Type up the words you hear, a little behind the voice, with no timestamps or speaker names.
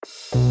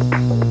Right,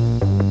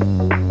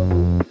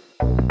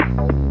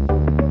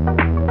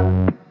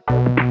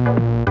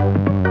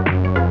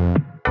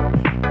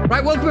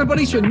 welcome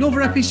everybody to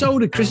another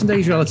episode of Chris and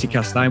Dave's Reality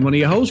Cast. I'm one of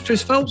your hosts,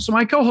 Chris Phelps, and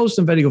my co-host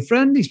and very good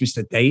friend is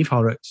Mr. Dave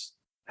Horrocks.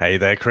 Hey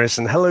there, Chris,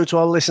 and hello to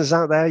our listeners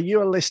out there. You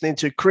are listening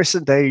to Chris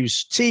and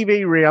Dave's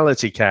TV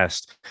Reality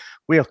Cast.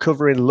 We are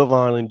covering Love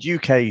Island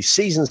UK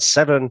Season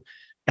 7,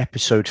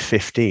 Episode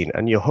 15,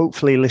 and you're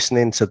hopefully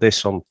listening to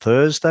this on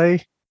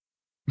Thursday,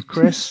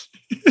 Chris?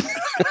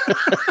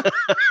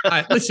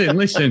 Right,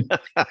 listen.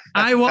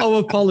 I want to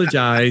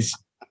apologise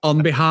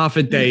on behalf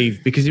of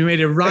Dave because he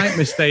made a right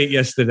mistake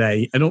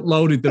yesterday and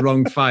uploaded the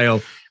wrong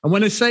file. And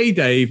when I say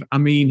Dave, I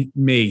mean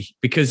me,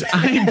 because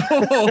I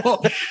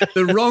brought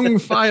the wrong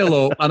file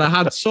up and I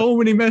had so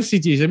many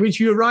messages, which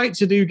you're right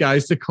to do,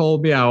 guys, to call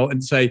me out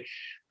and say,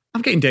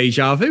 I'm getting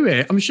deja vu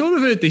here. I'm sure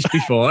I've heard this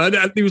before. And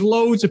there was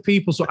loads of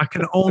people, so I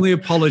can only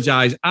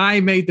apologise. I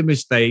made the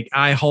mistake.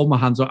 I hold my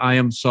hands up. I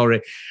am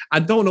sorry.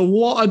 I don't know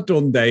what I'd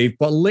done, Dave,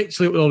 but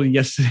literally uploaded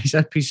yesterday's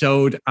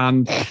episode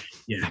and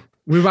yeah.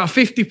 We were about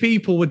 50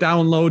 people were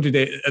downloaded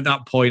it at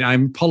that point. I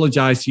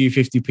apologise to you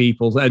 50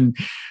 people. And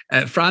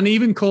Fran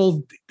even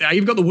called, I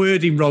even got the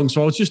wording wrong.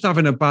 So I was just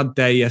having a bad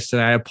day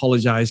yesterday. I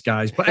apologise,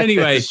 guys. But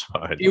anyway,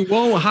 it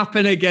won't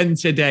happen again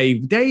today.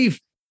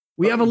 Dave,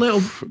 we have a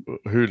little...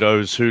 Who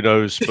knows?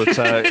 But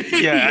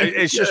yeah,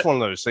 it's just one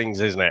of those things,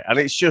 isn't it? And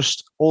it's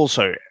just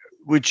also,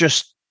 we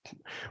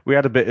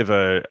had a bit of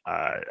a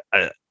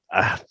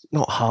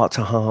not heart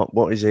to heart.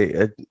 What is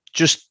it?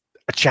 Just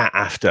a chat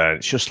after.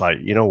 It's just like,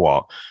 you know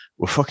what?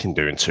 We're fucking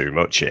doing too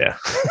much here.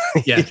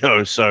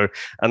 Yeah. So,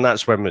 and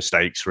that's when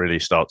mistakes really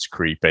start to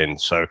creep in.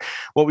 So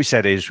what we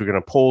said is we're going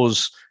to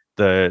pause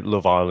the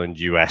Love Island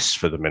US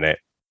for the minute.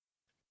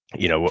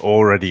 We're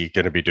already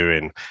going to be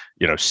doing,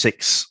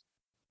 six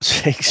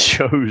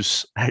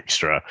shows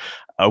extra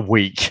a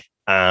week.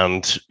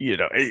 And,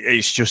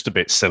 it's just a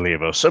bit silly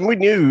of us. And we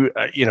knew,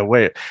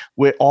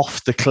 we're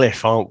off the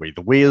cliff, aren't we?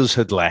 The wheels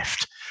had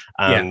left.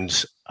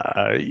 And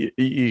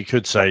you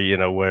could say,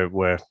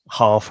 we're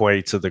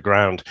halfway to the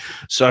ground.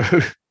 So,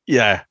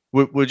 yeah,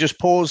 we'll just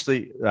pause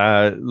the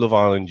Love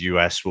Island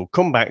US. We'll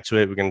come back to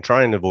it. We're going to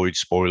try and avoid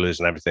spoilers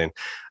and everything.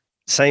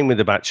 Same with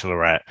The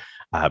Bachelorette.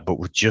 But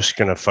we're just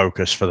going to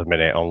focus for the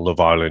minute on Love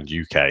Island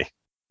UK.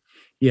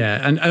 Yeah.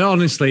 And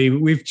honestly,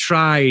 we've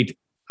tried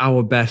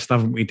our best,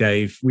 haven't we,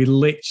 Dave? We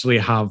literally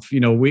have.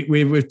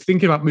 We were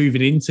thinking about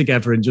moving in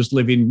together and just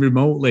living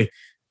remotely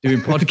doing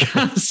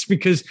podcasts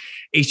because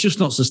it's just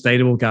not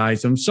sustainable,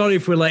 guys. I'm sorry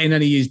if we're letting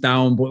any of you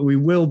down, but we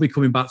will be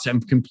coming back to it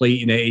and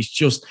completing it.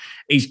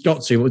 It's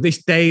got to.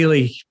 This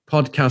daily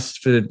podcast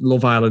for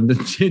Love Island,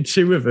 the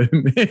two of them,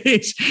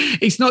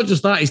 it's not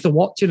just that, it's the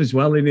watching as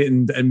well in it.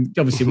 And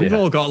obviously we've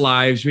all got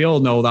lives. We all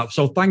know that.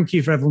 So thank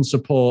you for everyone's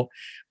support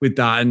with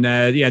that. And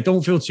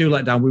don't feel too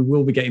let down. We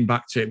will be getting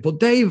back to it.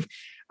 But Dave,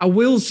 I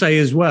will say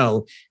as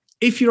well,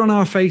 if you're on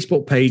our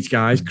Facebook page,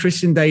 guys,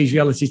 Chris and Dave's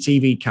Reality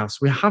TV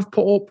Cast, we have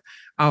put up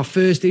our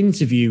first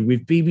interview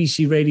with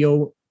BBC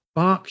Radio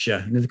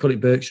Berkshire. They call it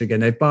Berkshire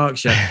again. They're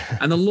Berkshire.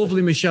 And the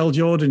lovely Michelle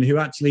Jordan, who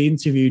actually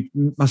interviewed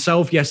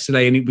myself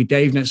yesterday, and it'll be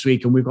Dave next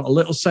week. And we've got a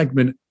little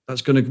segment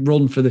that's going to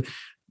run for the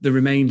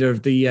remainder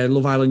of the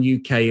Love Island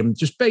UK. I'm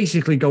just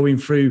basically going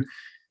through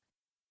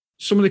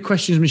some of the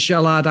questions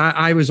Michelle had.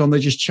 I was on there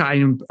just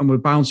chatting and we're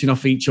bouncing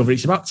off each other.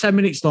 It's about 10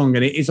 minutes long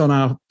and it is on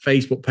our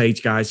Facebook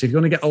page, guys. So if you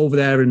want to get over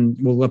there and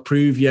we'll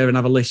approve you and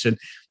have a listen,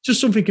 just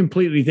something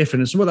completely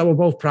different and something that we're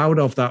both proud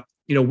of, that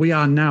we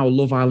are now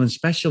Love Island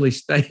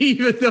specialists.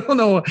 Dave, I don't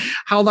know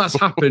how that's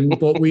happened,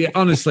 but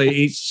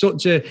it's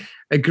such a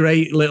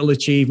great little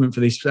achievement for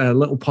this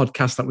little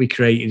podcast that we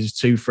created as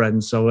two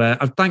friends. So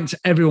I've thanked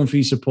everyone for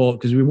your support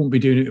because we wouldn't be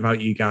doing it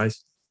without you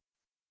guys.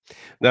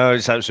 No,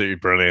 it's absolutely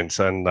brilliant.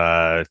 And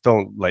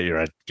don't let your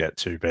head get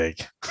too big.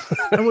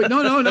 No.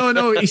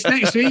 It's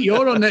next week.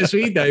 You're on next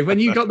week, Dave. When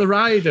you got the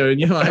rider and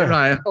you're like,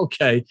 right,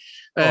 okay.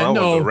 I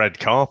want the red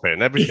carpet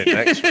and everything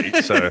next week.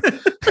 So,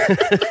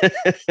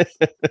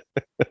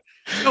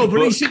 no,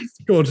 but it's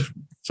good.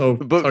 So,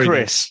 but sorry,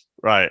 Chris,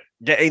 right,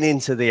 getting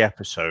into the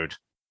episode.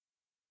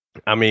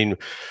 I mean,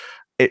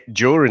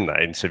 during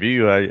that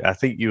interview, I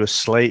think you were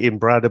slating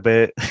Brad a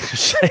bit,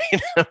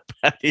 saying how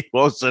bad he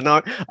was. And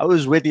I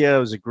was with you. I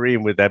was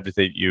agreeing with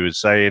everything you were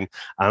saying.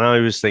 And I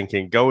was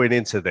thinking, going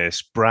into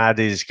this, Brad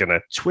is going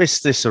to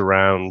twist this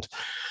around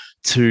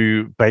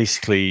to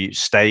basically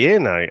stay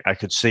in. I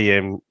could see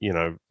him,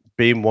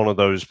 being one of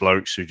those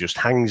blokes who just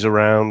hangs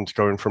around,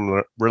 going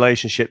from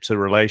relationship to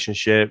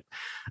relationship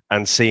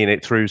and seeing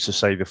it through to,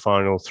 say, the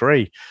final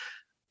three.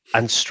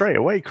 And straight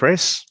away,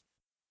 Chris,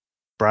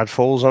 Brad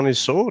falls on his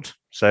sword,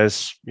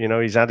 says,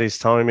 he's had his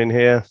time in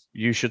here,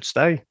 you should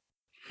stay.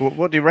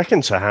 What do you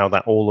reckon to how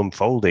that all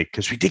unfolded?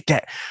 Because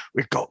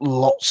we've got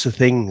lots of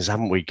things,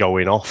 haven't we,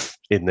 going off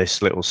in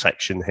this little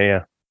section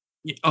here.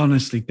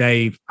 Honestly,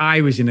 Dave,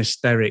 I was in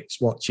hysterics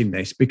watching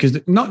this because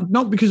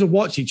not because of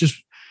watching, just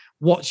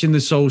watching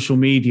the social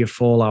media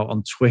fallout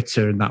on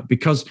Twitter and that,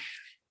 because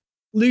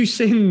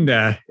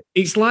Lucinda,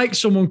 it's like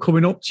someone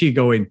coming up to you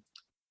going,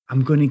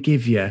 I'm going to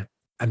give you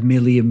 £1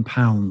 million.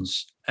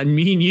 And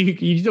me and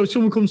you know,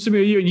 someone comes to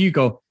me and you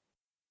go,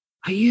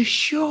 are you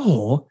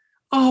sure?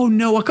 Oh,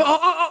 no.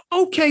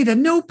 Okay,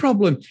 then, no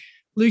problem.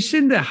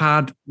 Lucinda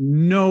had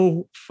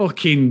no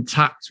fucking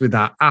tact with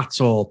that at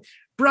all.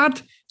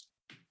 Brad,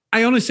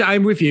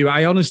 I'm with you.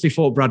 I honestly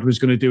thought Brad was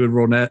going to do a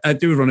runner,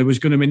 was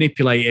going to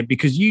manipulate it,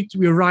 because you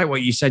were right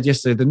what you said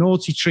yesterday. The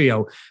naughty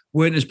trio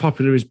weren't as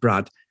popular as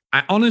Brad.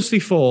 I honestly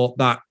thought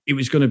that it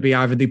was going to be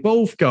either they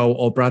both go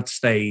or Brad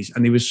stays,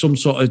 and there was some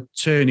sort of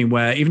turning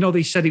where, even though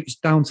they said it was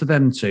down to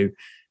them two,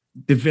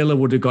 the Villa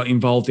would have got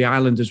involved. The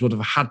Islanders would have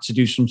had to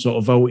do some sort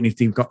of voting if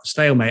they've got a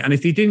stalemate. And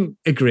if they didn't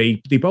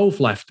agree, they both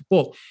left.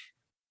 But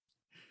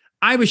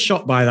I was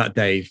shocked by that,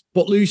 Dave.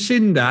 But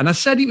Lucinda, and I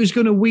said he was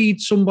going to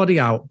weed somebody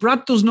out.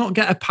 Brad does not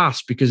get a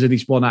pass because of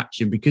this one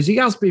action, because he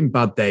has been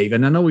bad, Dave.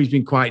 And I know he's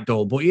been quite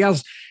dull, but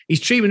his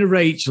treatment of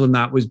Rachel and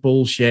that was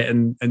bullshit,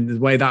 and the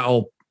way that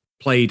all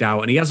played out,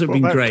 and he hasn't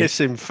been great.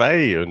 Kissing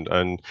Faye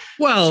and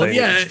well,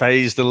 yeah,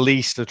 Faye's the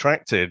least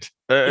attractive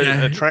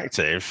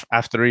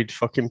after he'd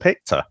fucking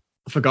picked her.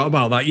 I forgot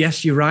about that.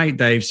 Yes, you're right,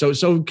 Dave. So,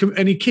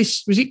 and he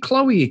kissed. Was it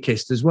Chloe he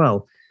kissed as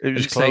well? It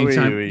was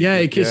Chloe.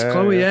 He kissed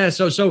Chloe. Yeah.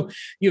 So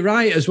you're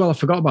right as well. I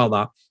forgot about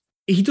that.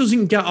 He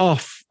doesn't get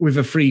off with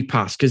a free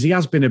pass because he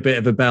has been a bit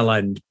of a bell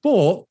end.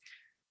 But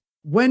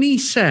when he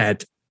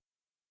said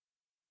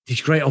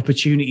there's great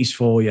opportunities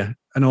for you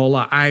and all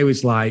that, I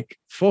was like,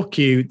 fuck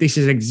you. This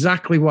is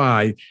exactly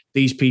why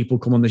these people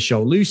come on the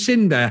show.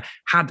 Lucinda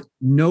had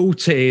no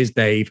tears,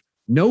 Dave.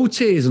 No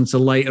tears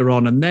until later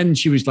on. And then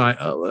she was like,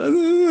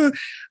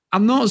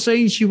 I'm not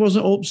saying she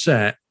wasn't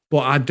upset, but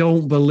I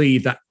don't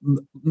believe that.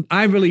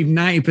 I believe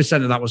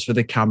 90% of that was for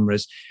the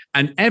cameras.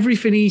 And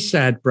everything he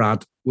said,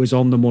 Brad, was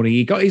on the money.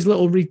 He got his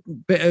little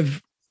bit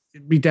of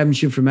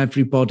redemption from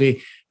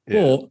everybody.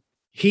 Yeah. But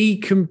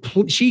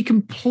she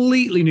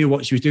completely knew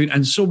what she was doing.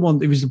 And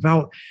it was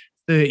about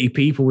 30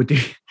 people were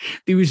doing.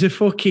 There was a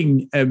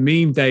fucking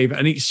meme, Dave,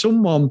 and it's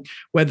someone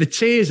where the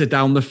tears are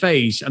down the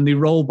face and they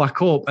roll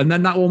back up. And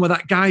then that one where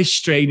that guy's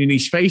straining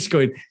his face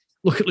going,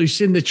 look at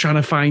Lucinda trying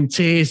to find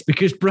tears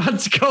because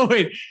Brad's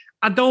going,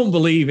 I don't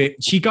believe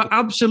it. She got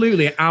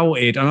absolutely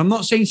outed. And I'm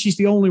not saying she's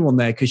the only one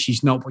there because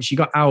she's not, but she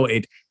got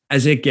outed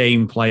as a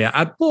game player.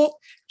 But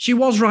she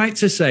was right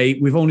to say,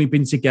 we've only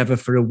been together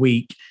for a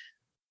week.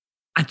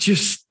 I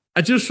just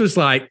was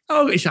like,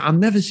 I'll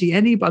never see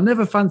anybody. I'll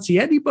never fancy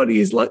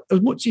anybody as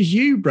much as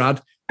you,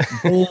 Brad.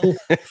 Bull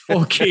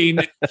fucking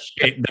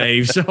shit,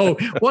 Dave. So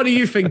what do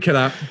you think of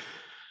that?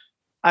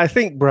 I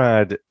think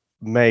Brad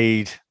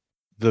made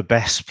the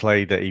best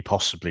play that he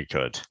possibly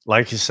could.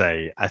 Like you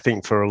say, I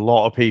think for a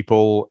lot of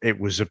people, it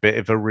was a bit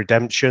of a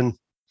redemption.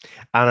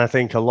 And I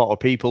think a lot of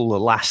people, the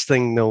last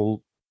thing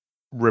they'll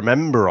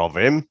remember of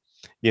him,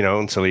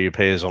 until he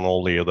appears on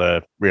all the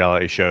other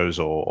reality shows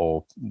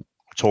or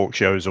talk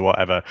shows or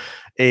whatever,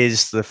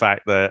 is the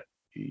fact that,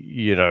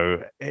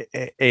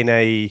 in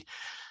a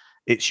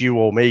it's you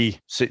or me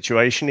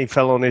situation, he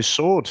fell on his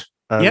sword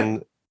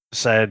and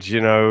said,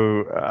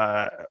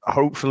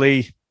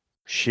 hopefully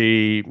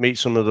she meets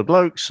some of the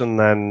blokes and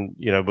then,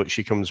 but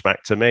she comes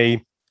back to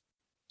me.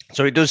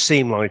 So it does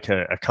seem like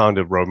a kind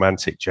of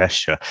romantic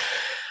gesture.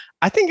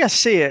 I think I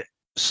see it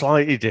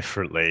slightly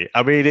differently.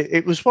 I mean,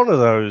 it was one of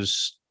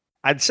those,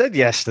 I'd said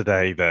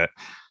yesterday that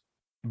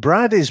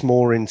Brad is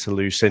more into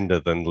Lucinda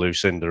than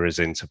Lucinda is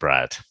into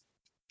Brad.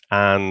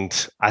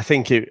 And I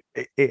think it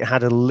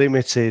had a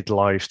limited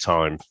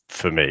lifetime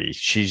for me.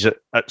 She's at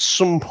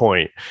some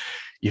point,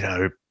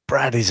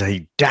 Brad is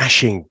a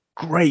dashing,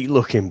 great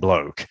looking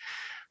bloke,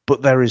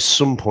 but there is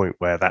some point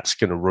where that's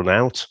going to run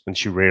out and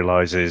she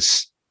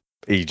realizes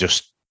he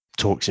just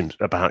talks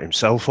about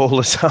himself all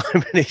the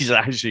time and he's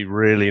actually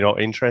really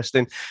not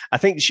interesting. I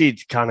think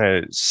she'd kind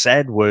of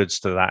said words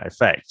to that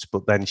effect,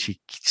 but then she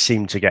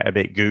seemed to get a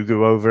bit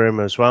goo-goo over him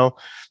as well.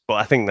 But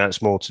I think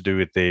that's more to do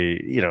with the,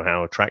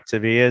 how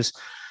attractive he is.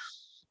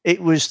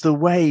 It was the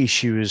way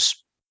she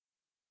was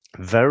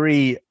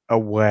very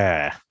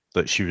aware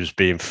that she was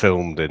being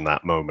filmed in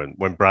that moment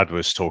when Brad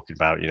was talking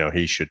about,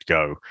 he should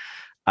go.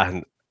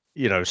 And,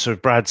 so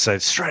Brad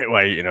said straight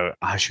away,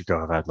 I should go,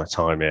 I've had my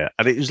time here.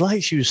 And it was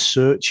like she was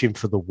searching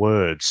for the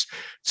words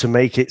to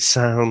make it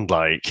sound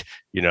like,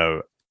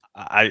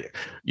 I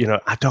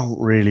don't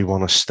really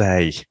want to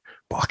stay,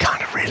 but I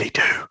kind of really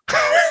do.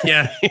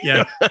 Yeah.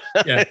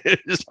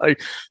 It's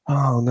like,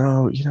 oh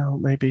no,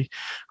 maybe.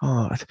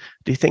 Oh,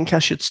 do you think I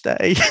should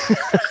stay?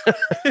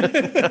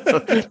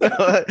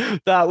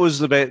 That was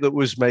the bit that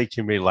was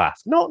making me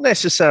laugh. Not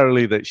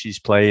necessarily that she's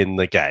playing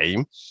the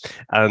game,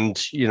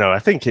 and I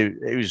think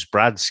it was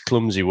Brad's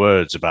clumsy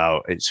words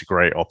about it's a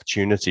great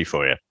opportunity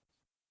for you.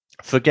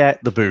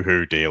 Forget the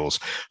boohoo deals,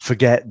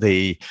 forget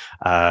the,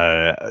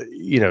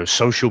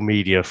 social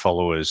media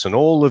followers and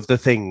all of the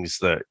things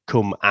that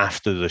come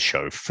after the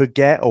show.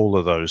 Forget all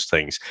of those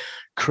things.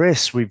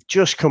 Chris, we've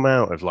just come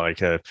out of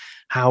like a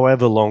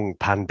however long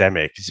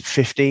pandemic. Is it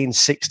 15,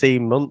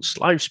 16 months?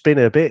 Life's been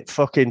a bit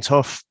fucking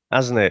tough,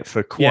 hasn't it,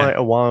 for quite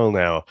a while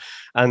now.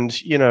 And,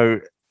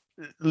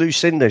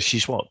 Lucinda,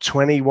 she's what,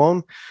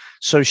 21?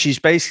 So she's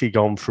basically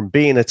gone from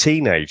being a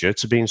teenager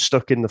to being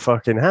stuck in the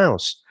fucking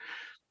house.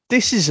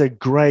 This is a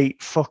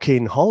great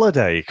fucking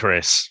holiday,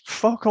 Chris.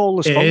 Fuck all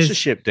the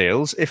sponsorship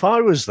deals. If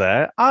I was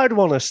there, I'd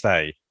want to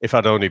stay if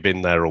I'd only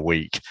been there a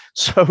week.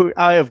 So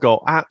I have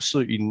got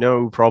absolutely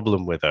no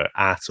problem with her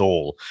at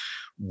all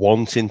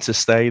wanting to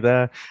stay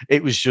there.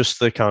 It was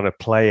just the kind of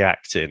play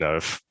acting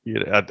of,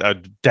 you know,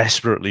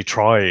 desperately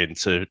trying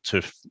to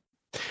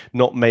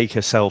not make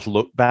herself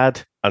look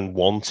bad and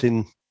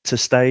wanting to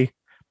stay.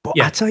 But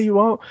I tell you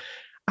what,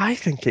 I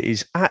think it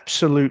is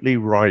absolutely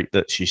right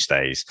that she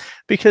stays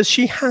because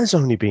she has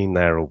only been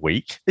there a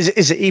week.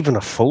 Is it even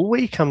a full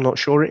week? I'm not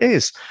sure it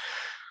is.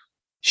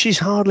 She's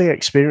hardly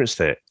experienced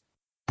it,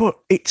 but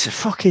it's a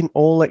fucking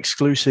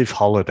all-exclusive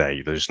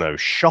holiday. There's no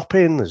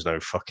shopping. There's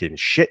no fucking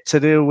shit to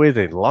deal with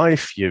in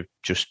life. You're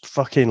just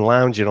fucking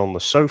lounging on the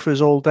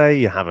sofas all day.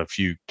 You have a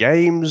few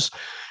games,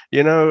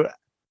 you know.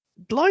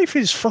 Life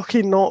is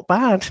fucking not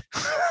bad.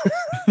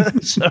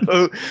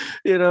 So,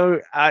 you know,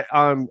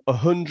 I'm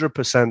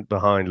 100%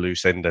 behind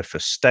Lucinda for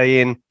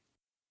staying.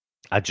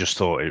 I just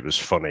thought it was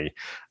funny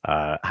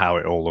how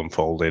it all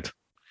unfolded.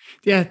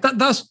 Yeah,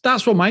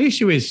 that's what my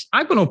issue is.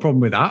 I've got no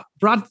problem with that.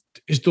 Brad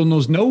has done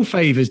us no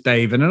favours,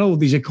 Dave. And I know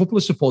there's a couple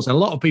of supports. A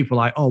lot of people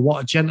are like, oh,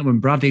 what a gentleman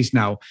Brad is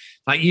now.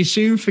 Like, you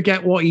soon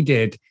forget what he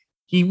did.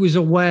 He was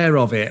aware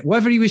of it.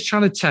 Whether he was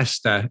trying to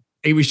test her,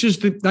 it was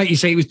just, like you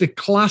say, it was the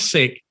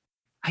classic,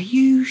 are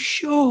you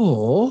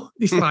sure?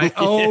 It's like,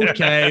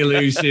 okay,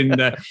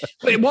 Lucinda.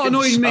 But what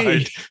annoys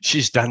me...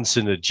 She's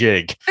dancing a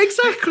jig.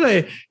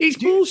 Exactly. It's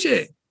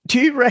bullshit. Do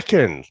you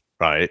reckon,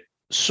 right,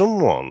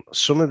 some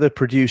of the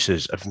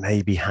producers have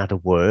maybe had a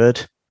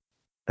word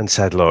and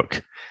said,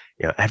 look,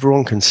 you know,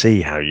 everyone can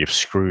see how you've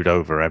screwed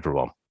over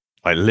everyone.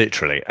 Like,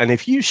 literally. And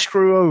if you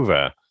screw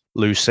over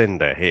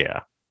Lucinda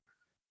here,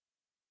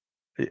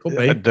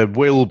 there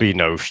will be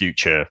no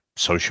future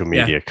social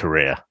media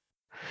career.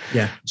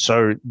 Yeah.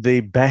 So the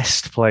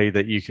best play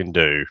that you can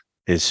do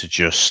is to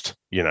just,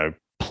 you know,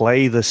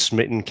 play the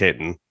smitten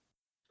kitten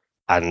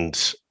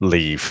and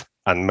leave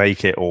and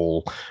make it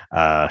all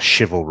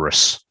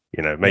chivalrous.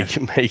 You know,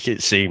 make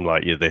it seem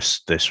like you're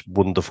this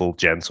wonderful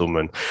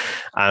gentleman.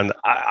 And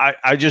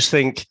I just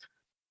think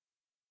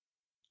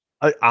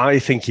I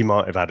think he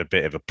might have had a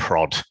bit of a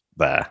prod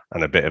there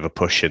and a bit of a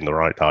push in the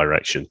right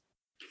direction.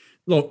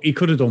 Look, he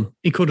could have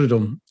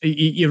done.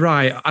 You're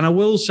right. And I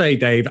will say,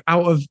 Dave,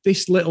 out of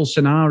this little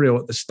scenario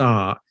at the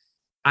start,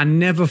 I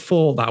never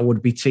thought that I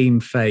would be Team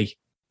Faye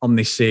on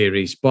this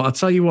series. But I'll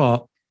tell you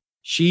what,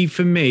 she,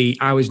 for me,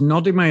 I was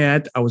nodding my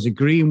head. I was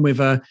agreeing with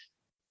her.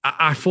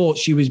 I thought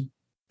she was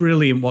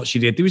brilliant what she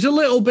did. There was a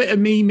little bit of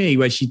me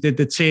where she did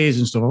the tears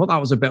and stuff. I thought that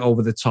was a bit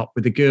over the top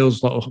with the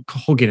girls like,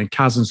 hugging and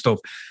Kaz and stuff.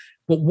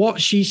 But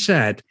what she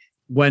said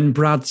when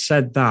Brad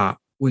said that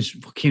was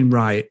fucking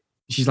right.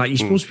 She's like, you're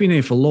supposed to be in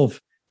here for love.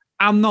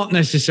 I'm not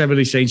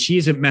necessarily saying she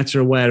isn't meta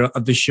aware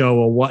of the show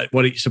or what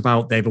it's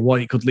about, Dave, or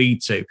what it could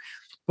lead to.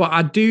 But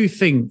I do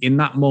think in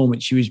that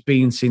moment she was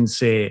being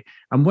sincere.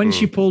 And when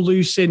she pulled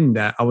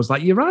Lucinda, I was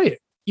like, you're right.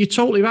 You're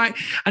totally right.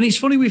 And it's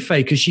funny with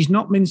Faye because she's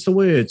not minced the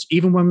words,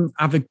 even when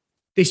I've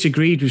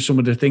disagreed with some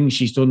of the things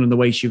she's done and the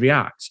way she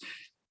reacts.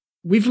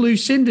 With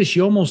Lucinda,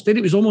 she almost did.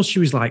 It was almost, she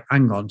was like,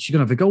 hang on, she's going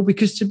to have a go.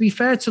 Because to be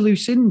fair to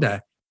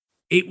Lucinda,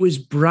 it was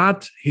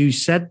Brad who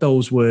said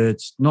those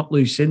words, not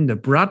Lucinda.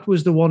 Brad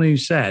was the one who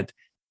said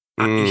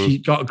she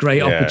got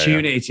great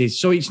opportunities. Yeah.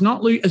 So it's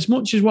not as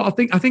much as what I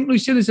think. I think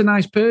Lucinda's a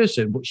nice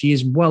person, but she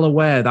is well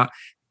aware that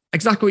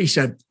exactly what you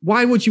said.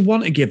 Why would you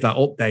want to give that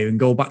up there and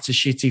go back to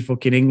shitty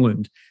fucking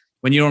England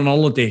when you're on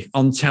holiday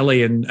on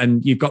telly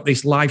and you've got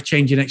this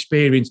life-changing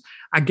experience?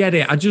 I get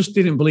it. I just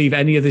didn't believe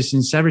any of the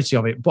sincerity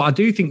of it. But I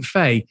do think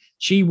Faye,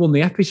 she won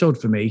the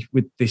episode for me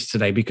with this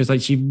today because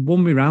she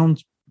won me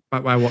round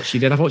by what she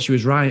did. I thought she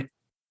was right.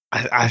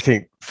 I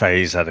think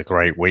Faye's had a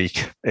great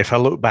week. If I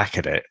look back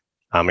at it,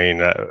 I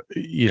mean,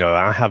 you know,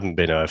 I haven't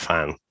been a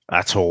fan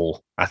at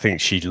all. I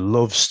think she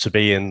loves to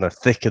be in the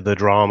thick of the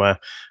drama,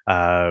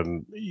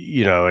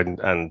 you know,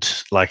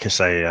 and like I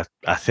say,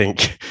 I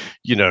think,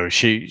 you know,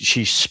 she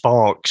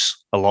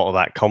sparks a lot of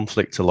that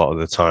conflict a lot of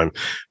the time.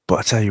 But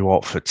I tell you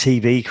what, for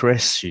TV,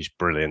 Chris, she's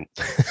brilliant.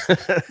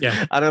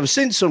 Yeah. And I've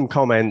seen some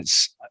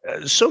comments,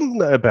 some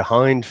that are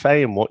behind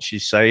Faye and what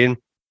she's saying.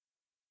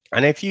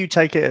 And if you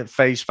take it at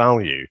face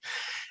value,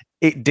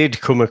 it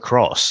did come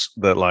across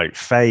that like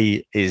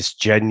Faye is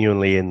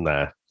genuinely in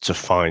there to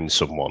find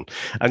someone.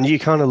 And you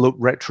kind of look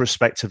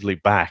retrospectively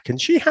back and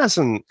she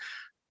hasn't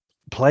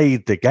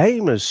played the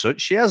game as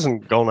such. She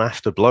hasn't gone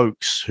after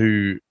blokes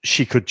who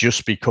she could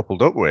just be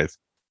coupled up with.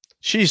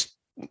 She's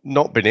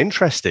not been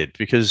interested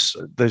because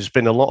there's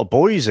been a lot of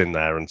boys in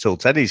there until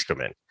Teddy's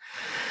come in.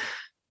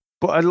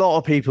 But a lot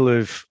of people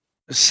have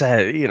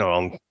said, you know,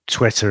 on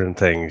Twitter and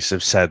things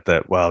have said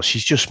that, well,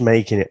 she's just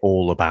making it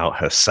all about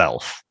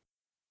herself.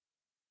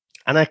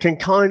 And I can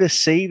kind of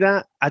see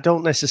that. I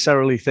don't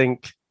necessarily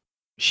think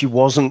she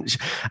wasn't.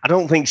 I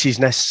don't think she's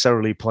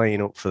necessarily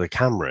playing up for the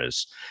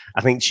cameras.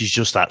 I think she's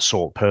just that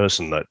sort of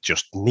person that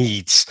just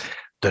needs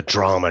the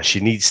drama. She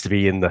needs to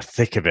be in the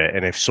thick of it.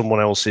 And if someone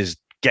else is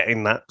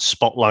getting that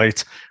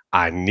spotlight.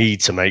 I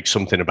need to make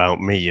something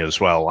about me as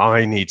well.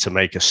 I need to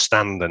make a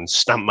stand and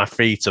stamp my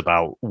feet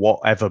about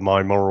whatever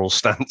my moral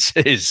stance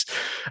is.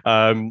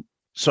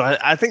 So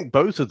I think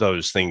both of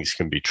those things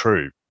can be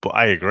true. But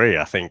I agree.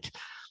 I think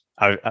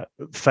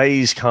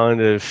Faye's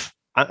kind of,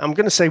 I'm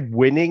going to say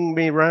winning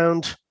me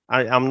round.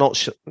 I'm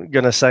not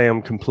going to say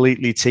I'm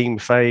completely Team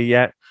Faye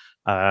yet.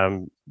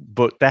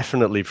 But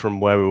definitely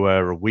from where we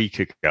were a week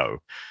ago,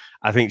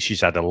 I think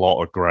she's had a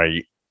lot of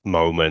great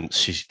moments.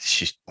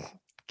 She's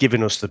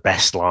given us the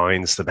best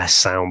lines, the best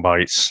sound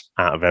bites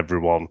out of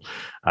everyone.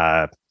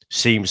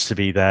 Seems to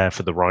be there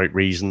for the right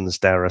reasons,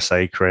 dare I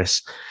say,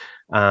 Chris.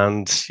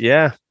 And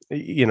yeah,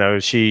 you know,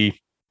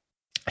 she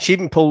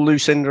even pulled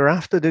Lucinda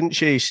after, didn't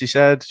she? She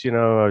said, you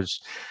know, I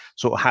was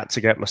sort of had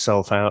to get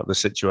myself out of the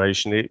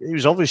situation. It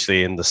was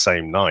obviously in the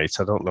same night.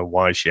 I don't know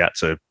why she had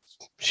to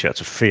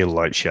feel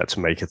like she had to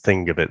make a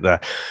thing of it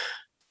there.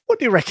 What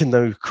do you reckon,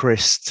 though,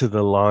 Chris, to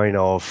the line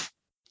of,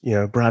 you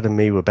know, Brad and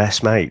me were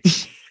best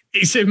mates?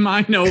 It's in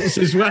my notes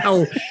as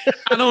well.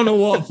 I don't know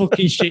what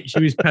fucking shit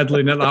she was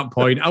peddling at that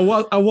point. I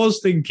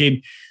was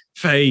thinking,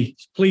 Faye,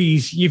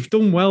 please, you've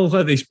done well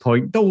at this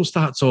point. Don't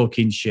start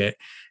talking shit.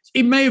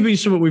 It may have been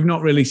something we've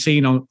not really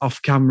seen on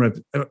camera,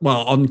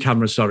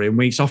 and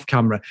weeks off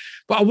camera.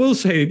 But I will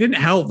say it didn't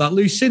help that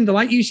Lucinda,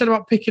 like you said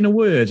about picking a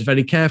word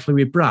very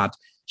carefully with Brad,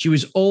 she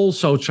was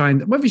also trying,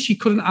 whether she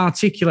couldn't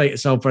articulate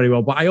herself very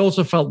well, but I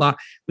also felt that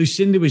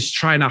Lucinda was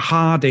trying her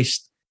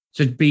hardest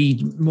to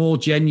be more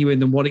genuine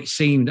than what it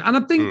seemed. And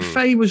I think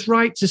Faye was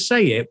right to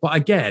say it. But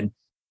again,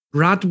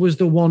 Brad was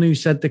the one who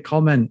said the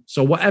comment.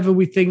 So whatever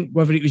we think,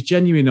 whether it was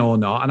genuine or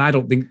not, and I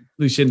don't think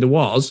Lucinda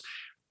was,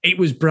 it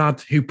was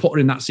Brad who put her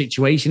in that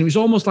situation. It was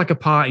almost like a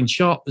parting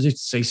shot, as if to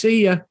say,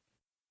 see ya.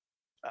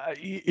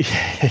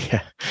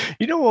 Yeah.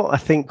 You know what I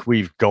think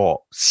we've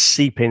got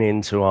seeping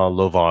into our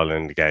Love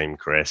Island game,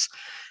 Chris,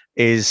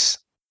 is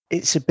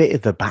it's a bit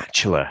of The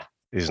Bachelor,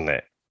 isn't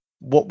it?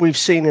 What we've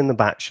seen in The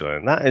Bachelor,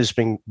 and that has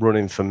been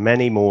running for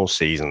many more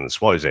seasons.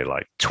 What is it,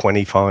 like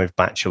 25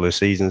 Bachelor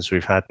seasons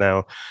we've had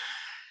now?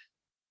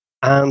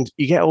 And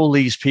you get all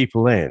these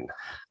people in,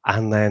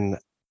 and then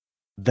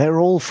they're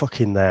all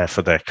fucking there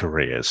for their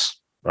careers,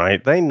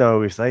 right? They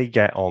know if they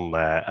get on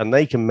there and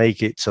they can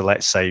make it to,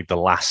 let's say, the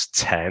last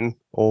 10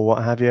 or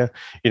what have you,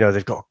 you know,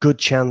 they've got a good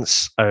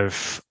chance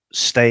of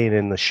staying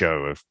in the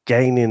show, of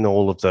gaining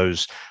all of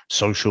those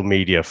social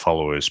media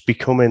followers,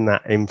 becoming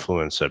that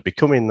influencer,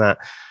 becoming that,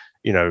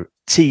 you know,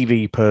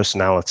 TV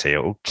personality.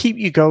 It'll keep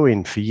you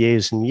going for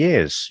years and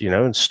years, you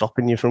know, and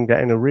stopping you from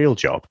getting a real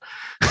job.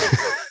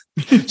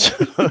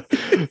 So,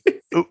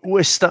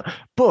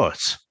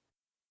 but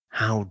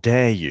how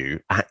dare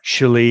you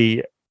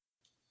actually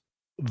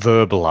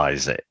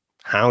verbalize it?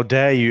 How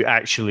dare you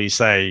actually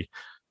say,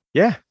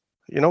 yeah,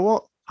 you know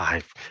what?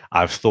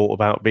 I've thought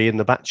about being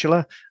the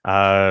Bachelor.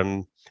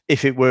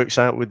 If it works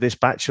out with this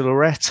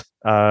Bachelorette,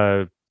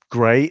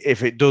 great.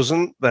 If it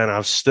doesn't, then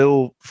I've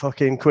still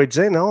fucking quids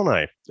in,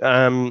 aren't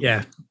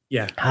I?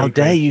 Yeah. How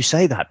dare you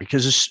say that?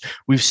 Because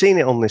we've seen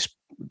it on this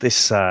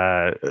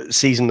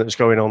season that's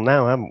going on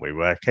now, haven't we?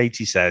 Where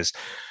Katie says,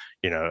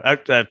 you know,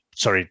 what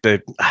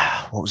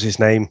was his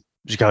name? It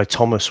was a guy,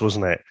 Thomas,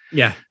 wasn't it?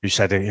 Yeah. Who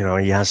said, you know,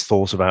 he has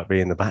thought about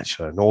being the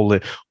Bachelor, and all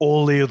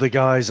the other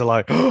guys are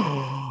like,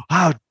 oh,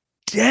 how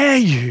dare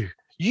you?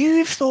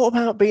 You've thought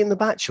about being the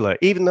Bachelor,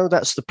 even though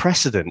that's the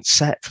precedent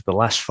set for the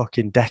last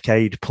fucking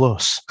decade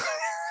plus.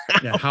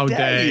 How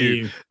dare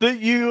you that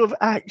you have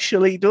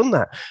actually done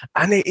that?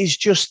 And it is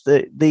just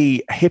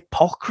the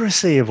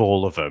hypocrisy of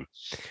all of them.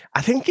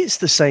 I think it's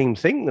the same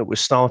thing that we're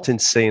starting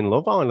to see in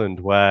Love Island,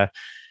 where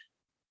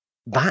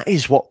that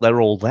is what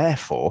they're all there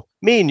for.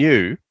 Me and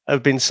you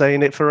have been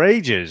saying it for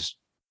ages,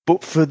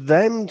 but for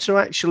them to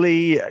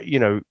actually, you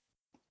know,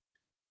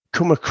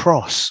 come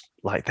across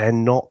like they're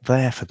not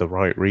there for the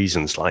right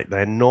reasons, like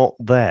they're not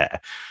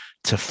there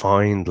to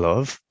find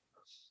love,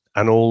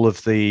 and all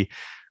of the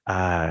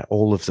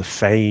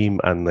fame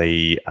and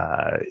the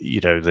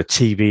you know, the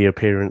TV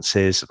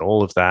appearances and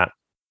all of that,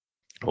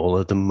 all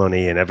of the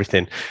money and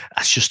everything,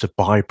 that's just a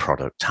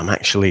byproduct. I'm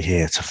actually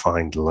here to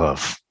find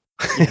love.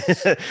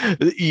 Yes.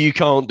 You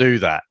can't do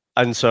that.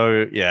 And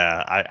so,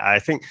 yeah, I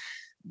think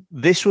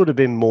this would have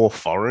been more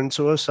foreign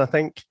to us, I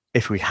think,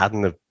 if we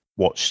hadn't have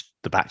watched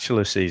the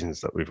Bachelor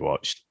seasons that we've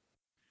watched.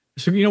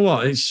 So you know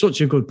what? It's such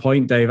a good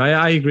point, Dave.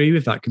 I agree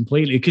with that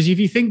completely. Because if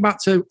you think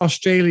back to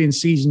Australian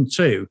season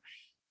 2,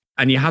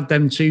 and you had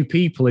them two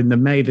people in the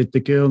May, the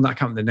girl, and I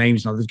can't remember the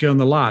names now, the girl and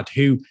the lad,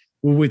 who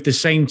were with the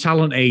same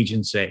talent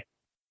agency.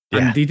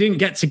 And they didn't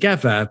get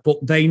together, but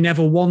they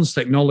never once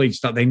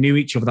acknowledged that they knew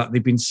each other, that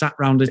they'd been sat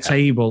round a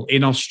table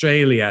in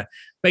Australia,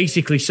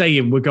 basically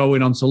saying, we're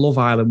going on to Love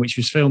Island, which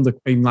was filmed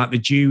in like the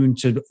June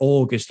to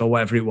August or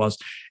whatever it was.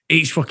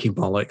 It's fucking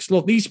bollocks.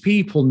 Look, these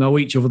people know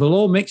each other. They'll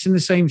all mix in the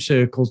same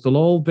circles. They'll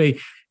all be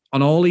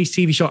on all these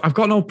TV shows. I've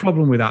got no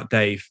problem with that,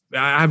 Dave.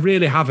 I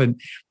really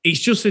haven't. It's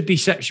just a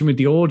deception with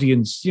the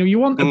audience. You know, you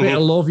want a bit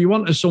of love. You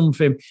want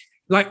something.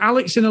 Like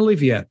Alex and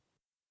Olivia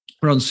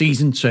were on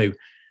season 2.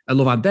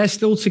 Love Island. They're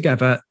still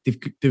together.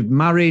 They've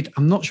married.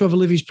 I'm not sure if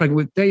Olivia's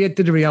pregnant. They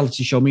did a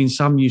reality show me and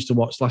Sam used to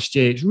watch last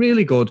year. It's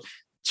really good.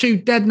 Two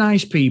dead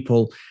nice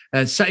people,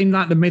 set in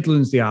like the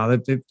Midlands. They are.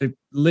 They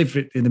live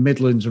in the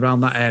Midlands around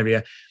that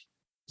area.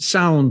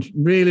 Sound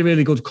really,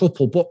 really good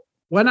couple. But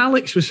when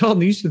Alex was on,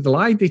 they used to do the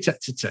lie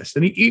detector test,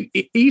 and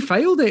he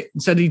failed it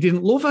and said he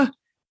didn't love her,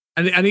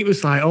 and it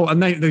was like, oh,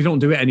 and they don't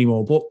do it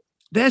anymore. But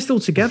they're still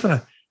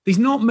together. There's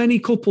not many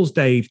couples,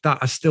 Dave,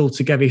 that are still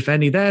together, if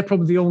any. They're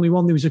probably the only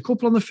one. There was a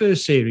couple on the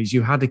first series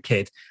who had a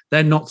kid.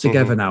 They're not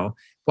together now.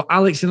 But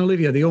Alex and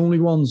Olivia, the only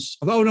ones.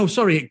 Oh, no,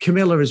 sorry,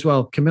 Camilla as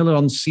well. Camilla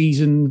on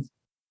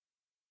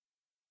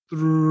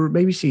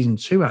maybe season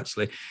 2,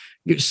 actually.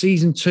 It's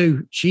season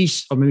 2.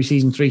 Or maybe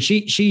season 3.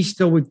 She's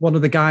still with one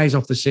of the guys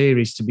off the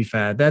series, to be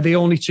fair. They're the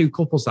only two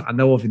couples that I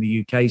know of in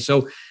the UK.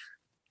 So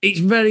it's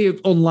very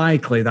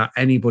unlikely that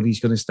anybody's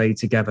going to stay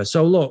together.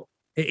 So look,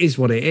 it is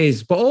what it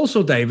is. But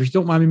also, Dave, if you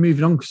don't mind me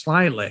moving on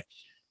slightly,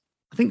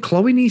 I think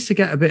Chloe needs to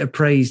get a bit of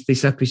praise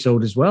this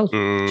episode as well.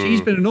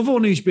 She's been another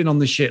one who's been on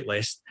the shit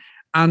list.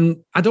 And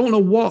I don't know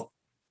what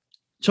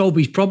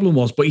Toby's problem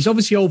was, but he's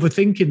obviously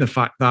overthinking the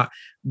fact that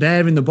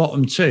they're in the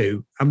bottom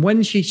 2. And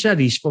when she said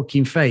he's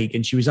fucking fake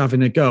and she was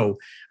having a go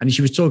and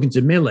she was talking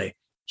to Millie,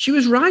 she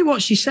was right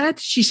what she said.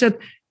 She said,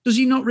 does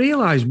he not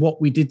realise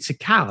what we did to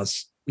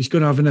Kaz is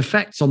going to have an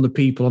effect on the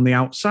people on the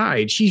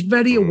outside? She's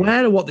very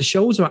aware of what the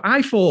show's about.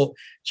 I thought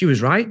she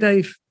was right,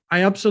 Dave.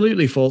 I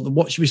absolutely thought that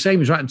what she was saying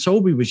was right. And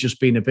Toby was just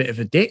being a bit of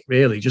a dick,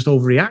 really, just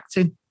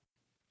overreacting.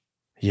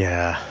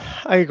 Yeah,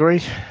 I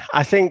agree.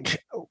 I think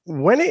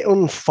when it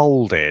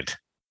unfolded,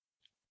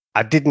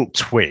 I didn't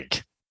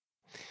twig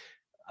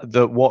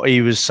that what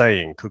he was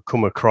saying could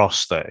come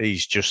across that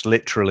he's just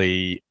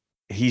literally,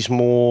 he's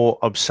more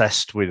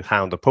obsessed with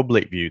how the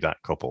public view that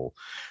couple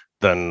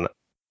than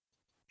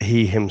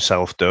he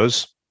himself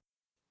does.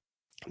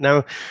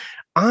 Now,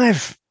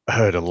 I've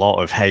heard a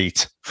lot of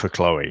hate for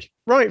Chloe,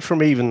 right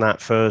from even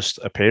that first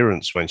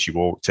appearance when she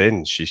walked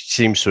in. She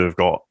seems to have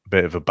got a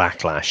bit of a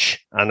backlash.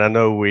 And I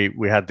know we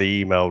had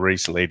the email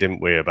recently,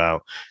 didn't we,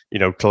 about,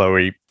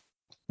 Chloe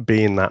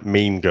being that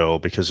mean girl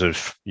because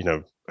of,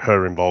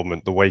 her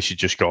involvement, the way she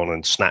just gone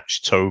and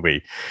snatched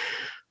Toby.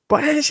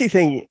 But I actually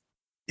think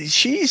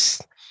she's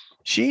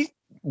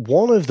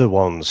one of the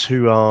ones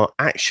who are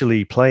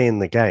actually playing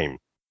the game.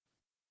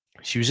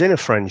 She was in a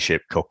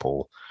friendship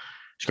couple.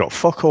 She's got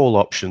fuck all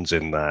options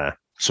in there.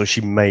 So she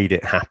made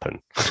it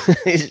happen,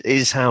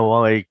 is how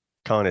I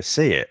kind of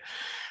see it.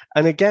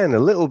 And again, a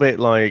little bit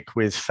like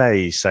with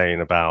Faye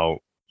saying about,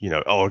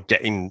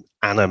 getting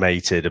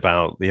animated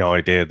about the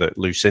idea that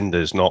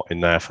Lucinda's not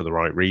in there for the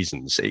right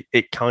reasons.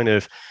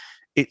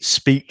 It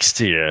speaks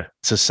to you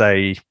to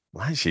say,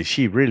 well, actually,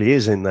 she really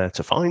is in there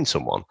to find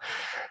someone.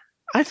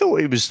 I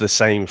thought it was the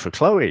same for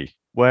Chloe,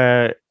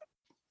 where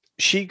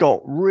she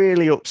got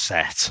really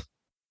upset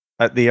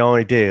at the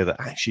idea that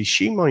actually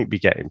she might be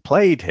getting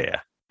played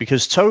here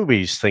because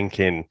Toby's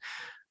thinking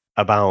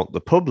about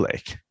the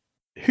public.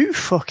 Who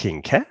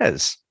fucking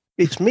cares?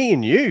 It's me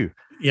and you.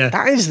 Yeah.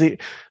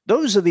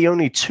 Those are the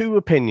only two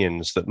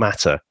opinions that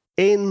matter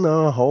in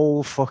the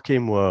whole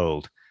fucking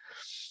world.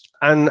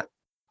 And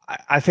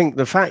I think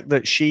the fact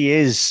that she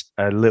is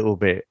a little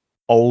bit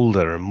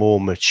older and more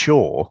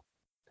mature,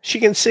 she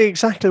can see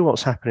exactly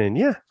what's happening.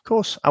 Yeah, of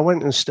course. I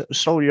went and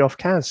stole you off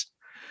Kaz.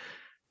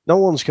 No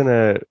one's going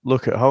to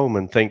look at home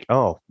and think,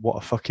 oh, what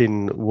a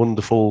fucking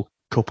wonderful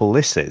couple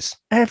this is.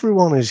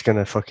 Everyone is going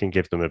to fucking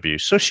give them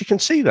abuse. So she can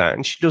see that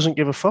and she doesn't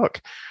give a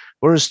fuck.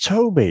 Whereas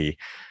Toby,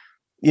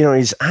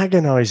 he's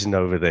agonizing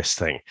over this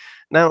thing.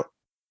 Now,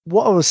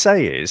 what I will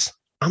say is,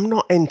 I'm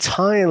not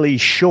entirely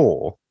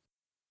sure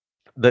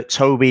that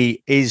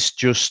Toby is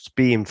just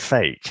being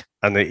fake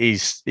and that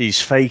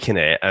he's faking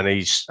it and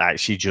he's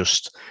actually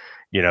just,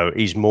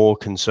 he's more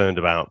concerned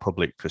about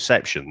public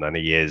perception than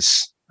he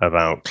is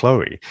about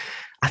Chloe.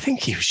 I think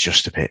he was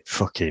just a bit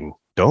fucking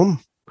dumb.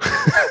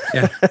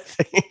 Yeah. I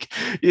think,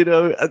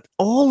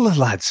 all the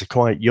lads are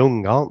quite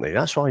young, aren't they?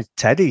 That's why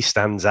Teddy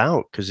stands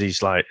out, because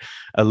he's like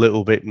a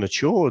little bit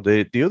mature.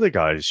 The other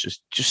guys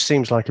just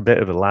seems like a bit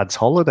of a lad's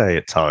holiday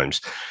at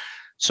times.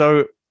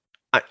 So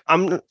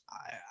I'm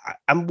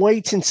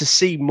waiting to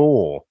see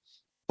more,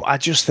 but I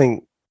just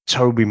think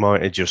Toby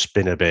might have just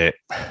been a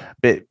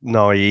bit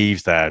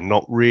naive there,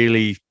 not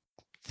really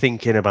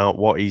thinking about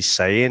what he's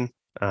saying.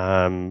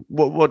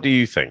 What do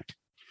you think?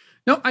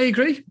 No, I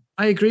agree.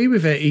 I agree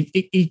with it.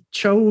 He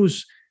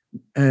chose,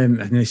 and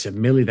they said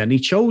Millie then, he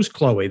chose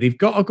Chloe. They've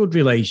got a good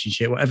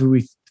relationship, whatever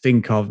we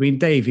think of. I mean,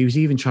 Dave, he was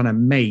even trying to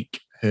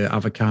make her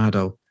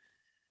avocado.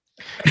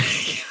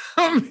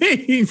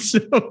 He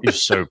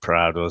was so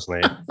proud,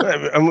 wasn't he?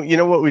 And you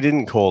know what we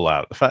didn't call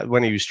out? The fact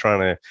when he was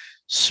trying to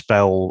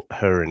spell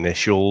her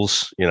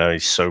initials,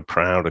 he's so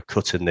proud of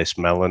cutting this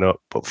melon up,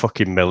 but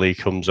fucking Millie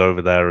comes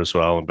over there as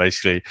well, and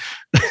basically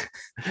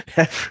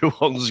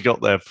everyone's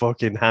got their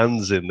fucking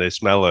hands in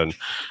this melon,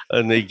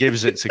 and he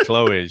gives it to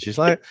Chloe, and she's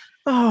like,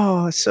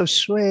 oh, it's so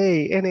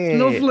sweet, isn't it?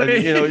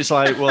 Lovely. And, it's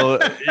like, well,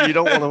 you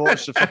don't want to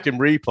watch the fucking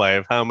replay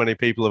of how many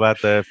people have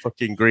had their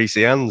fucking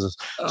greasy hands,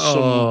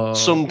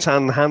 some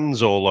tan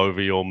hands all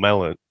over your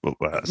melon.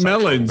 Well,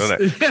 melons. Wrong,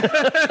 doesn't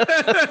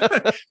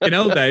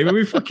it? Dave, are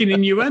we fucking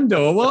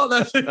innuendo or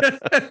what?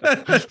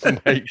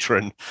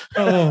 Matron.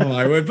 Oh,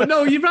 my word. But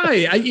no, you're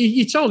right.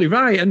 You're totally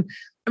right. And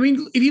I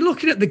mean, if you're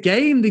looking at the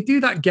game, they do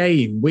that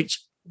game,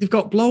 which they've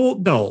got blow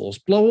up dolls,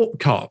 blow up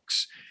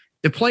cocks.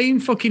 They're playing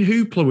fucking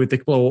hoopla with the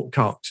blow-up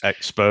cocks.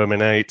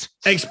 Exterminate,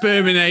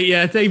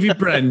 yeah, David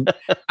Brent.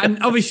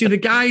 And obviously the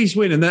guys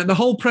win. And the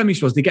whole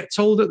premise was they get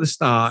told at the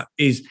start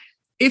is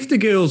if the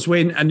girls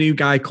win, a new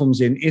guy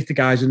comes in. If the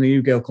guys and the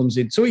new girl comes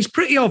in. So it's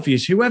pretty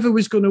obvious whoever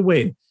was going to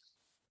win.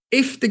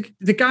 If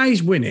the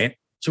guys win it,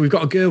 so we've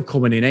got a girl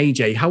coming in,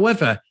 AJ.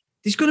 However,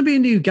 there's going to be a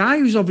new guy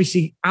who's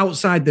obviously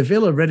outside the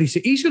villa ready.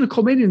 So he's going to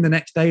come in the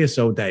next day or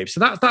so, Dave.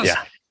 So that's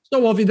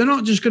so obvious. They're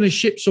not just going to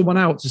ship someone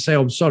out to say,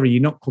 oh, I'm sorry, you're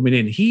not coming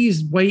in.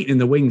 He's waiting in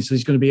the wings. So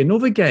there's going to be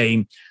another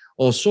game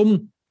or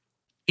some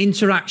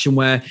interaction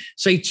where,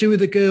 say, two of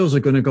the girls are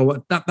going to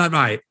go, that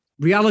right,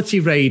 reality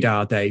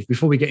radar, Dave,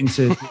 before we get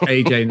into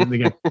AJ and the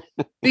game.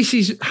 This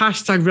is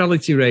hashtag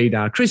reality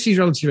radar. Chrissy's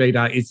reality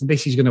radar is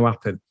this is going to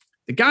happen.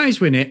 The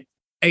guys win it.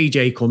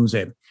 AJ comes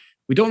in.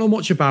 We don't know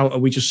much about her.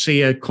 We just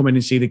see her come in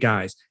and see the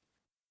guys.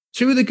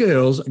 Two of the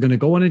girls are going to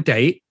go on a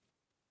date.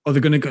 Or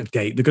they're going to go on a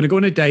date. They're going to go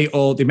on a date,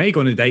 or they may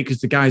go on a date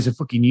because the guys are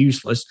fucking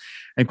useless,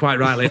 and quite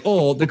rightly.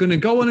 Or they're going to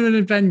go on an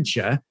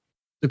adventure.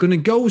 They're going to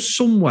go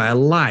somewhere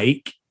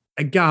like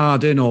a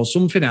garden or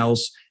something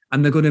else,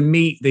 and they're going to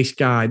meet this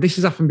guy. This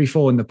has happened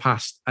before in the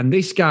past, and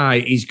this guy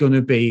is going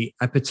to be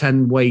a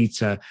pretend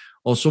waiter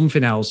or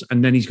something else,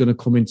 and then he's going to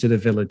come into the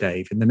villa,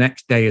 Dave, in the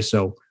next day or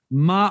so.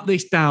 Mark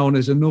this down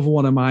as another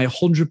one of my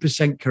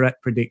 100%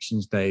 correct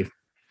predictions, Dave.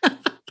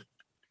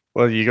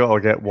 Well, you got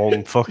to get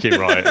one fucking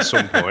right at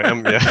some point,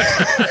 haven't you?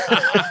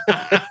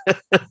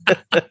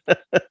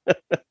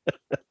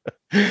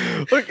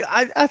 Look,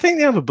 I think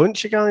they have a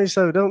bunch of guys,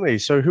 though, don't they?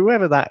 So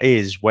whoever that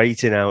is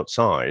waiting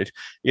outside,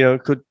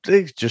 could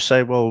they just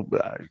say, well,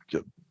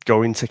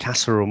 go into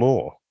Casa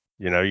Amor.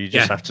 You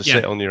just have to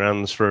sit on your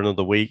hands for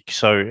another week.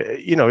 So,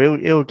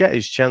 he'll get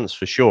his chance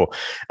for sure.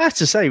 I have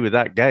to say, with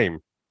that game,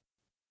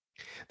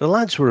 the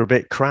lads were a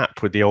bit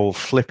crap with the old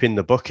flipping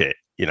the bucket.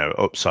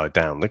 Upside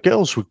down. The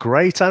girls were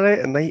great at it,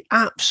 and they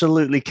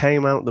absolutely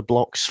came out the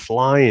blocks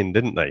flying,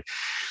 didn't they?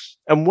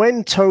 And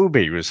when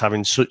Toby was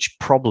having such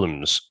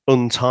problems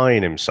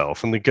untying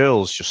himself, and the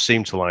girls just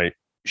seemed to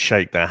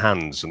shake their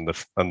hands, and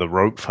the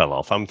rope fell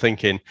off, I'm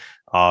thinking,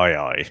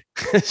 aye,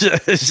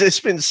 has this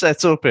been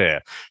set up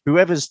here?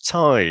 Whoever's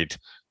tied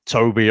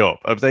Toby up,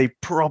 have they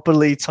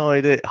properly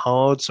tied it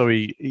hard so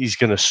he's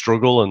going to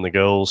struggle, and the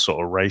girls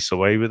sort of race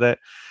away with it?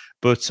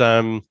 But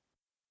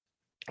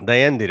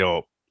they ended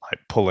up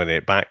pulling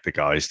it back, the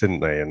guys, didn't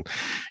they? And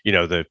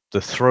the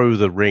throw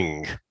the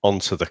ring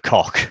onto the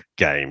cock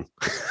game.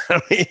 I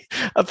mean,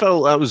 I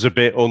felt that was a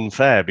bit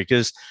unfair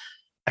because,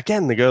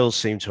 again, the girls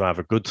seem to have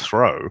a good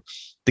throw.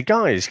 The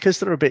guys,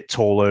 because they're a bit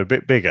taller, a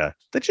bit bigger,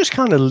 they're just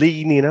kind of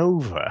leaning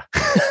over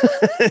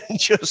and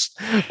just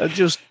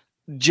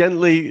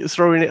gently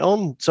throwing it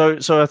on. So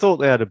I thought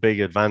they had a big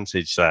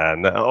advantage there,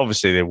 and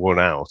obviously they won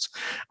out.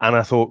 And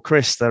I thought,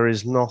 Chris, there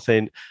is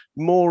nothing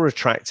more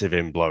attractive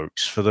in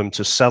blokes for them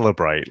to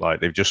celebrate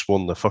like they've just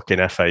won the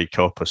fucking FA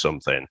Cup or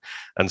something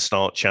and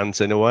start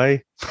chanting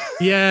away.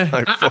 Yeah.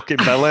 Like fucking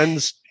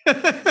bellends.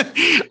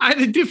 I had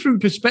a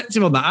different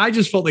perspective on that. I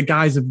just thought the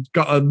guys have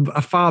got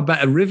a far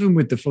better rhythm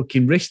with the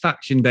fucking wrist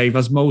action, Dave,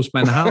 as most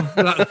men have.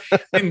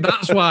 And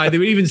that's why they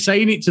were even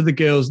saying it to the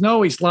girls.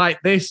 No, it's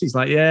like this. It's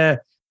like, yeah,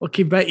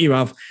 fucking bet you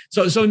have.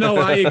 So no,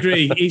 I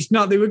agree. It's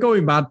not, they were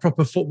going mad,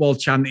 proper football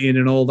chanting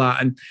and all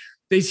that. And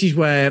this is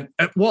where,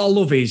 what I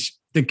love is,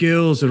 the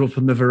girls are up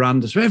on the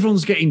veranda. So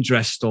everyone's getting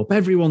dressed up.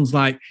 Everyone's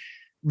all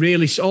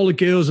the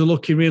girls are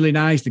looking really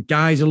nice. The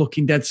guys are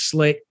looking dead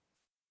slick.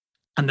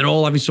 And they're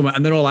all having something.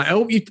 And they're all like,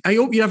 I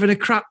hope you're having a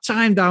crap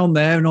time down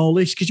there and all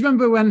this. Because you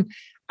remember when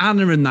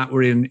Anna and that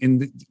were in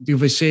the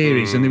other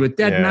series and they were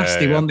dead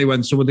nasty, weren't they,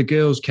 when some of the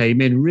girls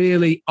came in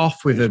really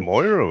off with them.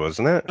 Moira,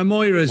 wasn't it? And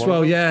Moira as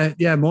well, yeah.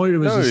 Yeah, Moira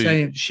was the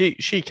same.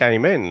 She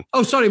came in.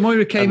 Oh, sorry,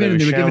 Moira came in and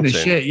they were giving a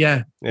shit.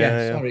 Yeah.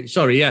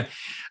 Sorry, yeah.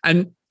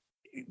 And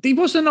there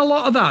wasn't a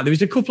lot of that. There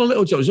was a couple of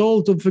little jokes,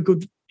 all done for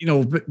good,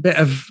 bit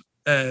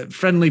of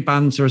friendly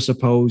banter, I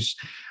suppose.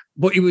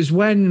 But it was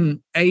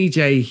when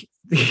AJ,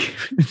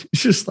 it's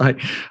just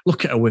like,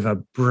 look at her with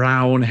her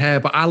brown hair.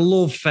 But I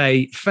love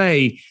Faye.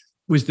 Faye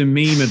was the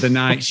meme of the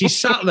night. She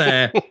sat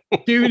there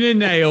doing her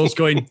nails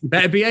going,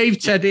 better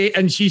behave, Teddy.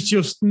 And she's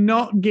just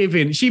not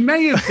giving. She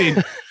may have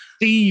been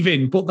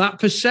thieving, but that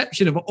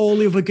perception of all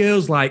the other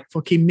girls like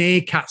fucking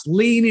meerkats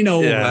leaning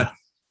over. Yeah.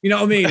 You know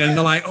what I mean? And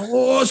they're like,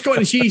 oh, what's going on?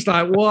 And she's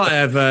like,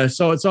 whatever.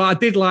 So I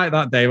did like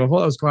that, Dave. I thought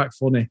that was quite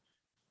funny.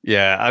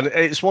 Yeah, and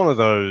it's one of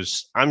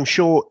those, I'm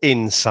sure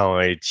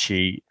inside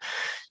she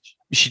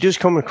does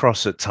come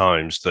across at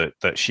times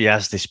that she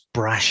has this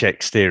brash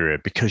exterior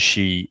because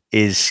she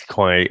is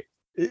quite,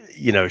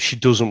 she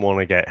doesn't want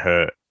to get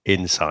hurt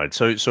inside.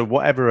 So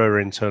whatever her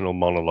internal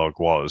monologue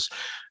was,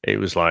 it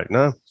was like,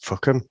 no,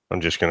 fuck them.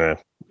 I'm just gonna,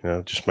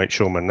 just make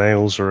sure my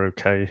nails are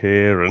okay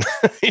here, and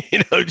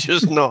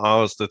just not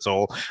asked at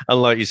all.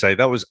 And like you say,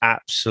 that was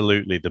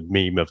absolutely the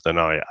meme of the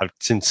night. I've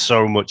seen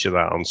so much of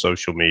that on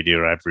social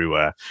media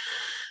everywhere.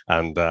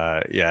 And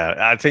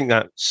I think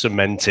that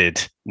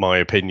cemented my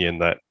opinion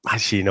that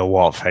actually, you know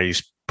what,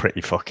 Faye's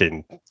pretty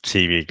fucking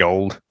TV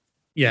gold.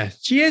 Yeah,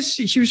 she is.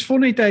 She was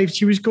funny, Dave.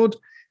 She was good,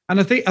 and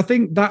I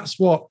think that's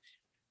what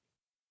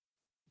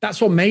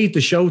made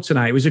the show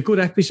tonight. It was a good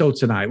episode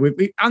tonight.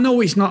 I know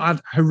it's not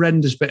a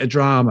horrendous bit of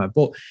drama,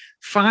 but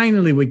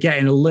finally we're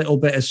getting a little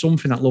bit of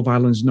something that Love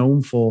Island's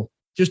known for.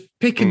 Just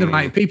picking the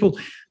right people.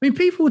 I mean,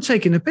 people were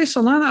taking the piss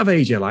on that out of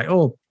AJ, like,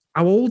 oh,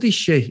 how old is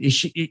she?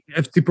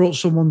 If they brought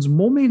someone's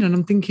mum in, and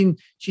I'm thinking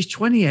she's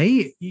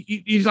 28.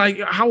 You're like,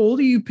 how old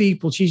are you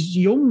people? She's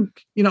young.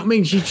 You know what I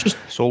mean? She's just.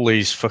 It's all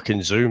these fucking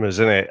Zoomers,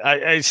 isn't it?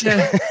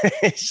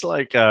 It's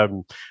like I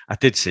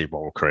did see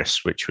one,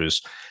 Chris, which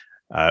was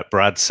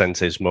Brad sent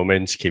his mum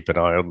in to keep an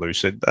eye on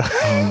Lucinda.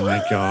 Oh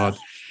my God.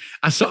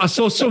 I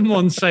saw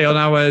someone say on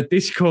our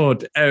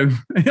Discord,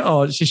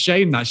 oh, it's a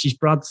shame that she's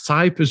Brad's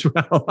type as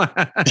well.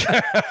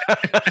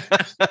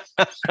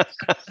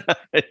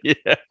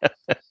 Yeah.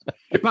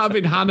 It might have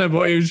been Hannah,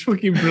 but it was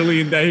fucking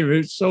brilliant, Dave. It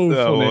was so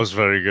funny. That was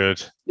very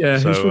good. Yeah,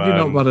 so, it was fucking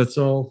not bad at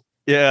all.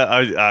 Yeah,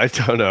 I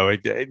don't know.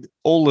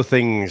 All the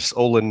things,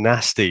 all the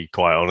nasty,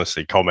 quite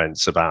honestly,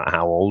 comments about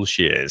how old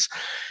she is,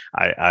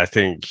 I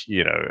think,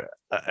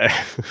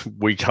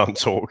 we can't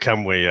talk,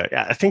 can we?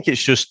 I think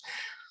it's just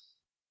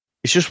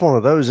one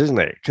of those, isn't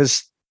it?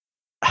 Because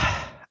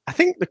I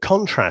think the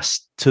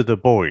contrast to the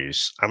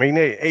boys, I mean,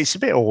 it's a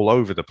bit all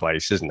over the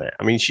place, isn't it?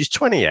 I mean, she's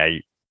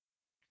 28.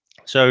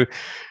 So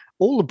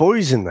all the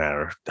boys in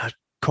there are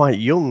quite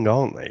young,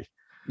 aren't they?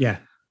 Yeah.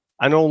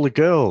 And all the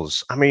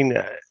girls, I mean,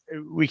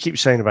 we keep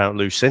saying about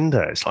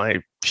Lucinda, it's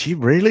like, she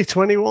really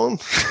 21?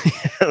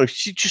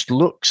 She just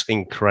looks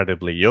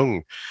incredibly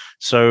young.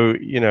 So,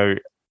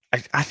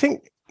 I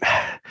think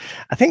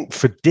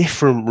for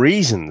different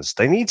reasons,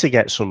 they need to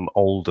get some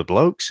older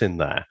blokes in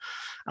there.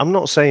 I'm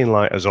not saying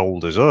like as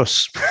old as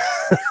us,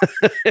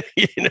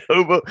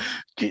 but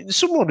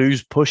someone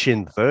who's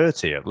pushing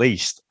 30 at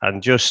least,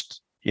 and just,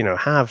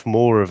 have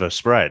more of a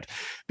spread,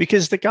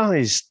 because the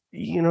guys,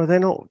 they're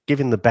not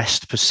giving the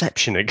best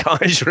perception of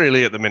guys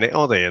really at the minute,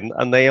 are they?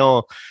 And they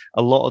are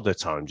a lot of the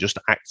time just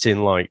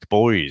acting like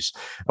boys.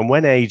 And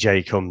when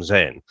AJ comes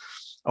in,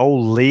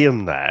 old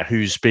Liam there,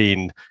 who's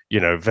been,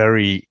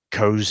 very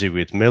cozy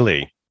with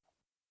Millie,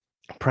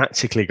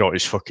 practically got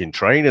his fucking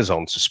trainers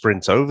on to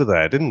sprint over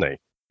there, didn't he?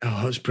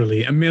 Oh, it's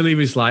brilliant. And Millie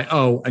was like,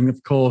 oh, and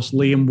of course,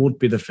 Liam would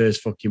be the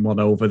first fucking one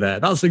over there.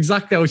 That's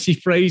exactly how she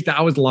phrased it.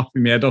 I was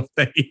laughing my head off,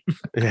 Dave.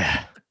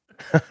 Yeah.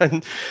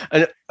 and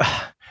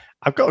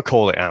I've got to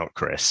call it out,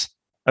 Chris.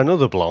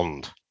 Another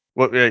blonde.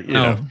 Well, I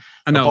know.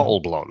 A bottle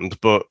blonde,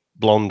 but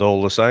blonde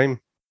all the same.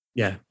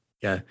 Yeah.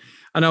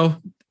 I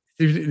know.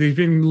 There's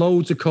been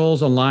loads of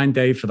calls online,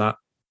 Dave, for that.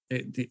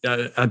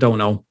 I don't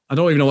know. I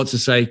don't even know what to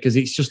say, because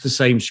it's just the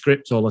same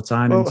script all the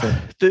time. Well,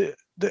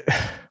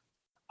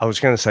 I was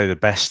going to say the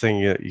best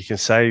thing that you can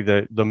say,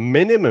 the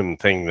minimum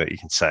thing that you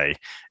can say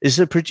is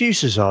the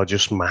producers are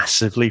just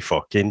massively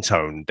fucking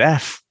tone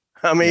deaf.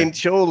 I mean,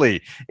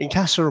 surely in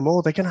Casa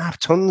Amor, they're going to have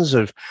tons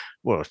of,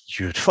 well,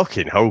 you'd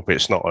fucking hope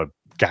it's not a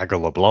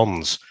gaggle of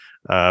blondes.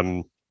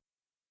 But,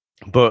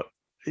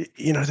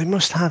 they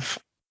must have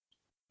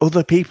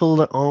other people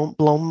that aren't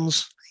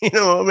blondes. You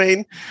know what I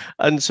mean?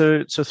 And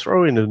to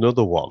throw in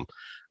another one,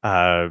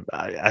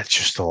 I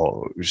just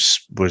thought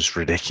was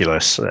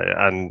ridiculous.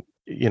 And,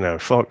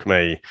 fuck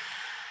me.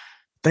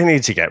 They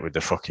need to get with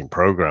the fucking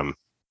program.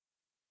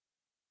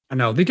 I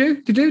know they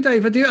do,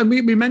 Dave. I do. And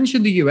we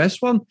mentioned the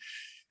US one.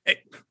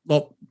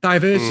 Look,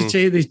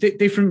 diversity. There's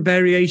different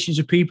variations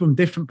of people from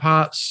different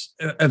parts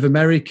of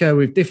America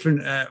with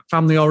different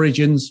family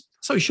origins.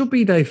 So it should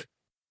be, Dave.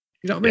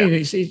 You know what I mean?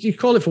 Yeah. You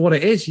call it for what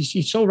it is.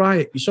 You're so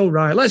right. You're so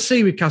right. Let's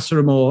see with Casa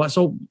Amor. Let's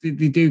hope they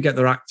do get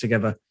their act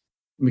together.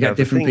 We get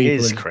different people.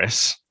 The thing is,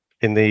 Chris,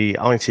 in the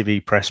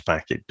ITV press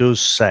pack, it does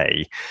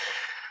say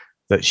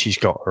that she's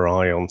got her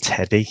eye on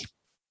Teddy.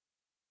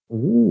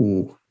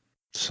 Ooh.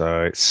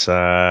 So it's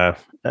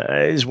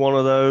one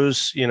of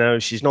those,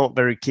 she's not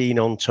very keen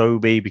on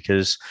Toby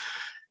because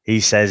he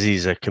says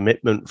he's a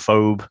commitment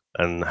phobe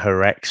and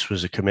her ex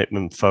was a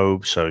commitment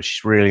phobe. So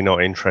she's really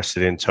not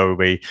interested in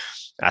Toby.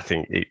 I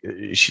think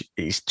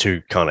he's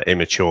too kind of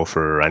immature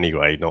for her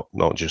anyway,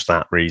 not just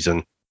that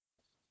reason.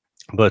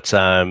 But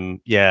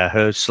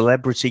her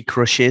celebrity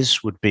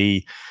crushes would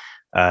be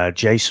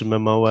Jason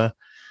Momoa,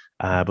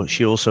 but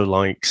she also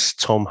likes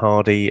Tom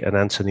Hardy and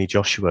Anthony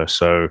Joshua.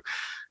 So,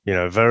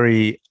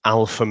 very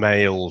alpha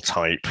male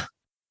type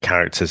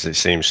characters, it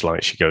seems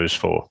like she goes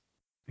for.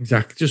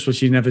 Exactly. Just what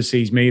she never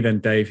sees me then,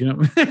 Dave,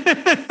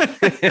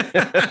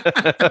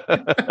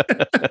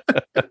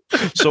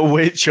 So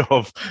which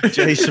of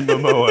Jason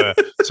Momoa,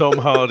 Tom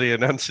Hardy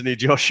and Anthony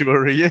Joshua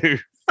are you?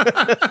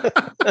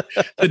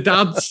 The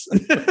dads.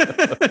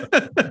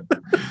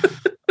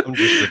 I'm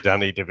just a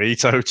Danny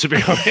DeVito, to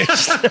be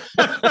honest.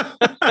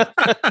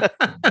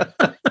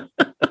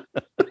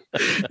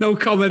 No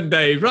comment,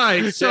 Dave.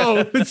 Right.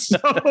 So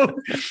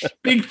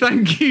big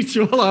thank you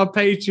to all our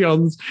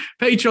Patreons.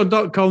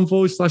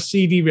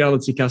 Patreon.com/CD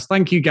RealityCast.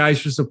 Thank you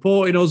guys for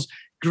supporting us.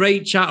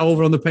 Great chat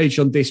over on the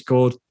Patreon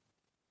Discord.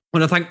 I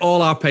want to thank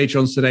all our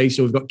patrons today.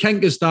 So we've got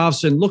Kent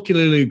Gustafson, Lucky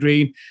Lulu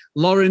Green,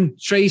 Lauren,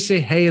 Tracy,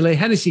 Haley,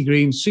 Hennessy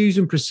Green,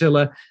 Susan,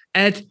 Priscilla,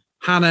 Ed,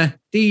 Hannah,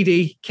 Dee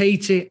Dee,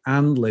 Katie,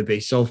 and Libby.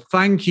 So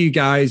thank you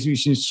guys.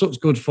 It's been such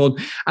good fun.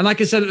 And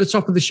like I said at the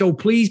top of the show,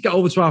 please get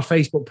over to our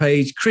Facebook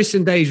page, Chris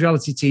and Dave's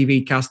Reality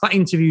TV Cast. That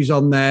interview's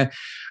on there.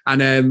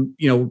 And,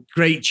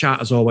 great chat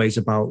as always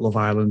about Love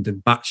Island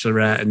and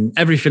Bachelorette and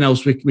everything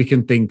else we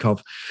can think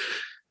of.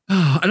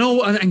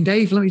 And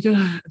Dave, let me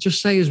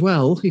just say as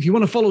well, if you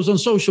want to follow us on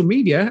social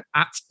media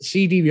at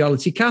CD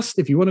RealityCast,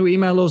 if you want to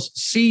email us,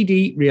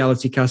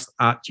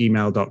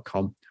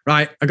 cdrealitycast@gmail.com.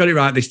 Right, I got it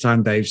right this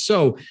time, Dave.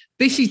 So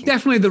this is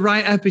definitely the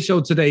right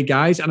episode today,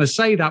 guys. And I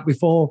say that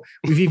before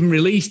we've even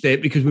released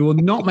it because we will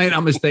not make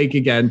that mistake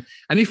again.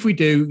 And if we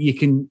do, you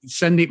can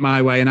send it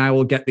my way and I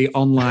will get the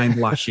online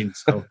lashing.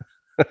 So.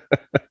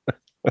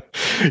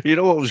 You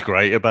know what was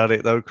great about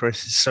it, though,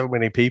 Chris? So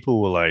many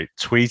people were like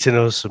tweeting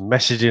us and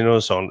messaging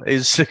us on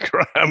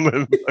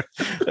Instagram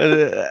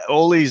and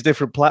all these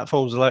different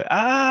platforms. Are like,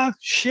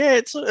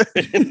 shit. So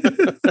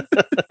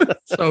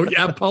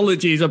yeah,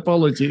 apologies.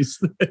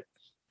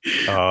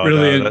 Oh,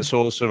 brilliant. No, that's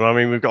awesome. I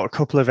mean, we've got a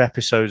couple of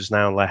episodes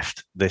now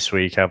left this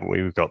week, haven't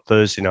we? We've got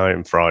Thursday night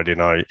and Friday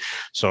night.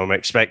 So I'm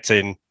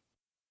expecting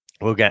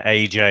we'll get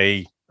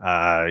AJ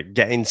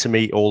getting to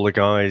meet all the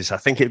guys. I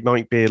think it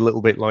might be a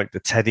little bit like the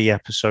Teddy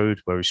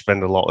episode where we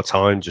spend a lot of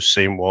time just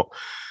seeing what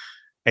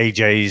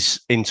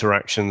AJ's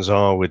interactions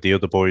are with the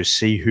other boys,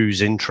 see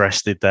who's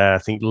interested there. I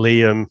think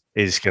Liam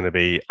is going to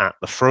be at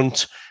the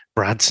front.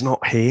 Brad's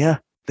not here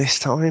this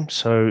time,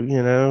 so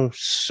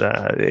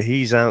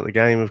he's out of the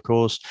game, of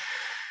course.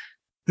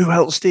 Who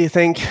else do you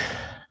think?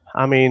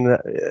 I mean,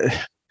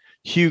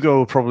 Hugo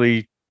will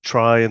probably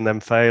try and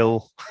then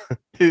fail.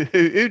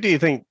 Who do you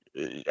think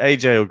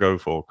AJ will go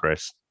for,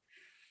 Chris?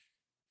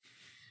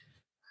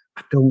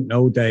 I don't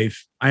know,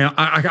 Dave.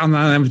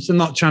 I'm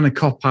not trying to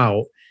cop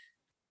out.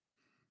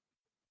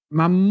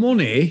 My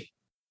money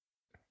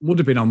would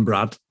have been on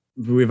Brad,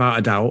 without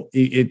a doubt.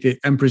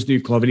 Emperor's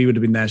New Clothing, he would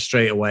have been there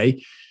straight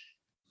away.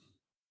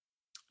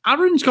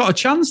 Aaron's got a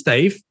chance,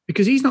 Dave,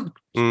 because he's not.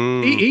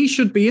 He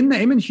should be in there.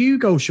 Him and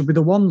Hugo should be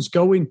the ones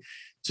going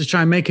to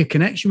try and make a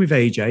connection with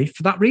AJ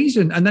for that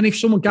reason. And then if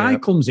some guy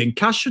comes in,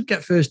 Cass should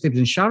get first dibs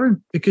and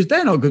Sharon because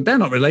they're not good. They're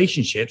not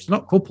relationships. They're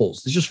not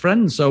couples. They're just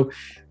friends. So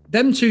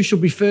them two should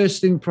be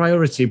first in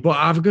priority. But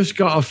I've just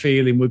got a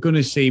feeling we're going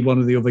to see one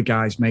of the other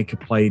guys make a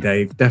play,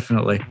 Dave.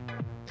 Definitely.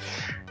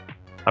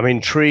 I'm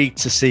intrigued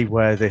to see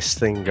where this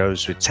thing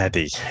goes with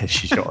Teddy, if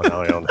she's got an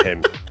eye on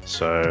him.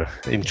 So,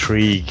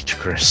 intrigued,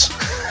 Chris.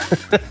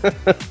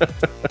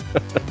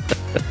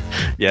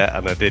 Yeah,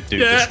 and I did do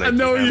this. Yeah, I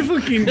know you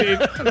fucking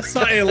did. I'm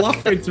sat here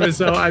laughing to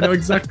myself. I know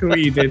exactly what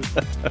you did.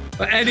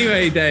 But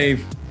anyway,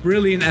 Dave,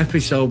 brilliant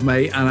episode,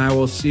 mate, and I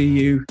will see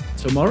you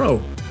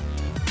tomorrow.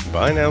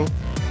 Bye now.